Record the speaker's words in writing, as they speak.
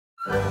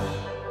My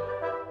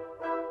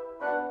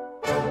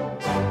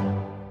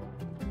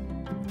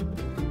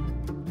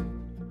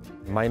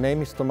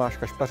name is Tomáš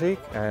Kašpařík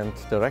and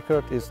the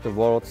record is the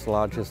world's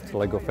largest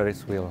Lego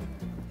Ferris wheel.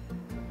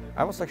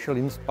 I was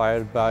actually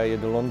inspired by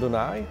the London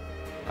Eye.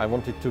 I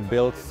wanted to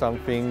build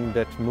something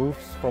that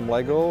moves from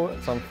Lego,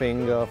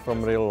 something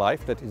from real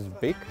life that is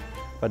big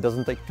but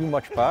doesn't take too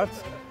much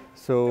parts.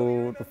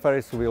 So the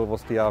Ferris wheel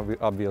was the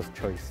obvious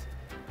choice.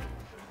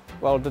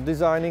 Well, the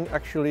designing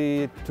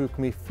actually took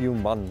me a few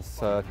months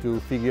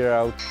to figure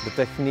out the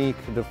technique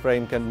the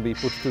frame can be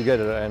put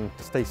together and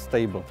stay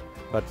stable.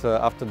 But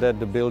after that,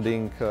 the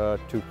building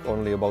took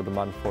only about a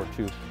month or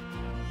two.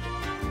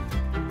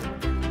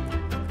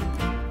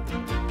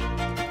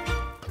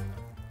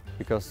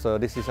 Because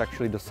this is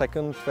actually the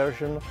second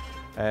version,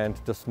 and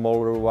the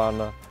smaller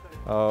one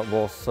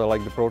was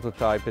like the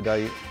prototype that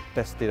I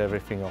tested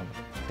everything on.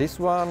 This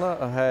one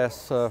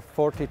has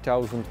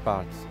 40,000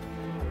 parts.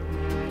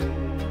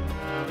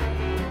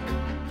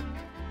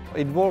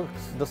 It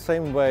works the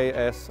same way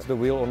as the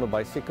wheel on a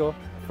bicycle.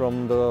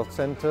 From the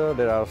center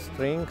there are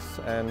strings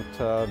and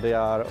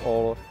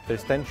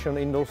there's tension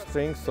in those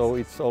strings, so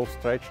it's all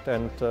stretched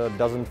and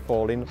doesn't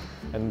fall in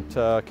and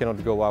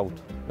cannot go out,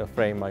 the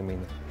frame I mean.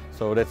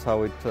 So that's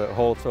how it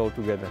holds all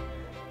together.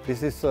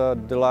 This is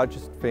the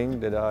largest thing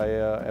that I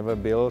ever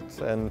built,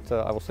 and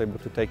I was able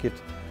to take it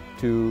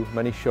to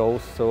many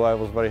shows, so I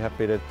was very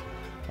happy that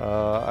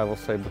I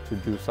was able to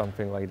do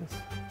something like this.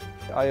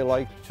 I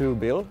like to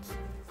build.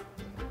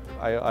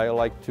 I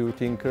like to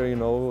tinker, you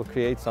know,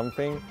 create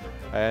something,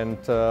 and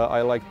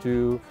I like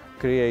to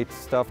create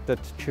stuff that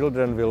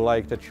children will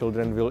like, that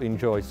children will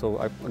enjoy. So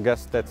I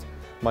guess that's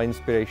my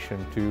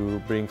inspiration, to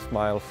bring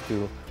smiles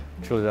to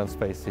children's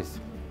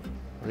faces.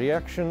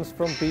 Reactions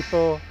from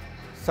people.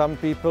 Some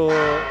people,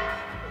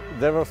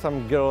 there were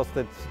some girls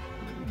that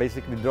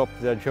basically dropped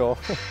their jaw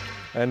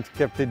and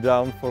kept it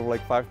down for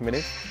like 5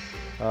 minutes.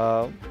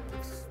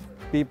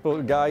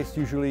 Guys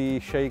usually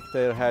shake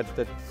their head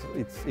that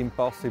it's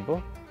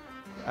impossible.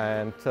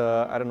 And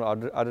I don't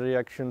know, other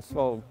reactions,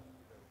 well,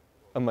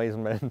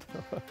 amazement.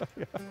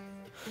 Yeah.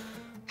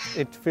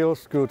 It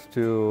feels good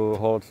to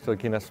hold the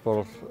Guinness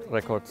World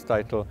Records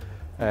title,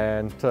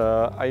 and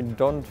I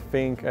don't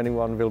think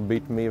anyone will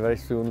beat me very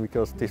soon,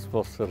 because this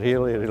was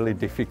really, really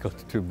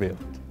difficult to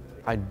build.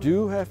 I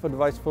do have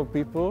advice for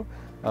people: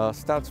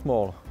 start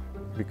small,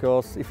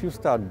 because if you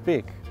start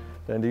big,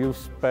 then you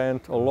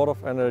spend a lot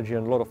of energy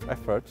and a lot of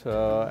effort,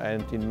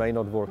 and it may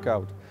not work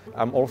out.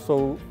 I'm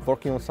also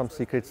working on some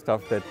secret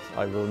stuff that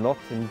I will not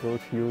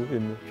indulge you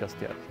in just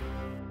yet.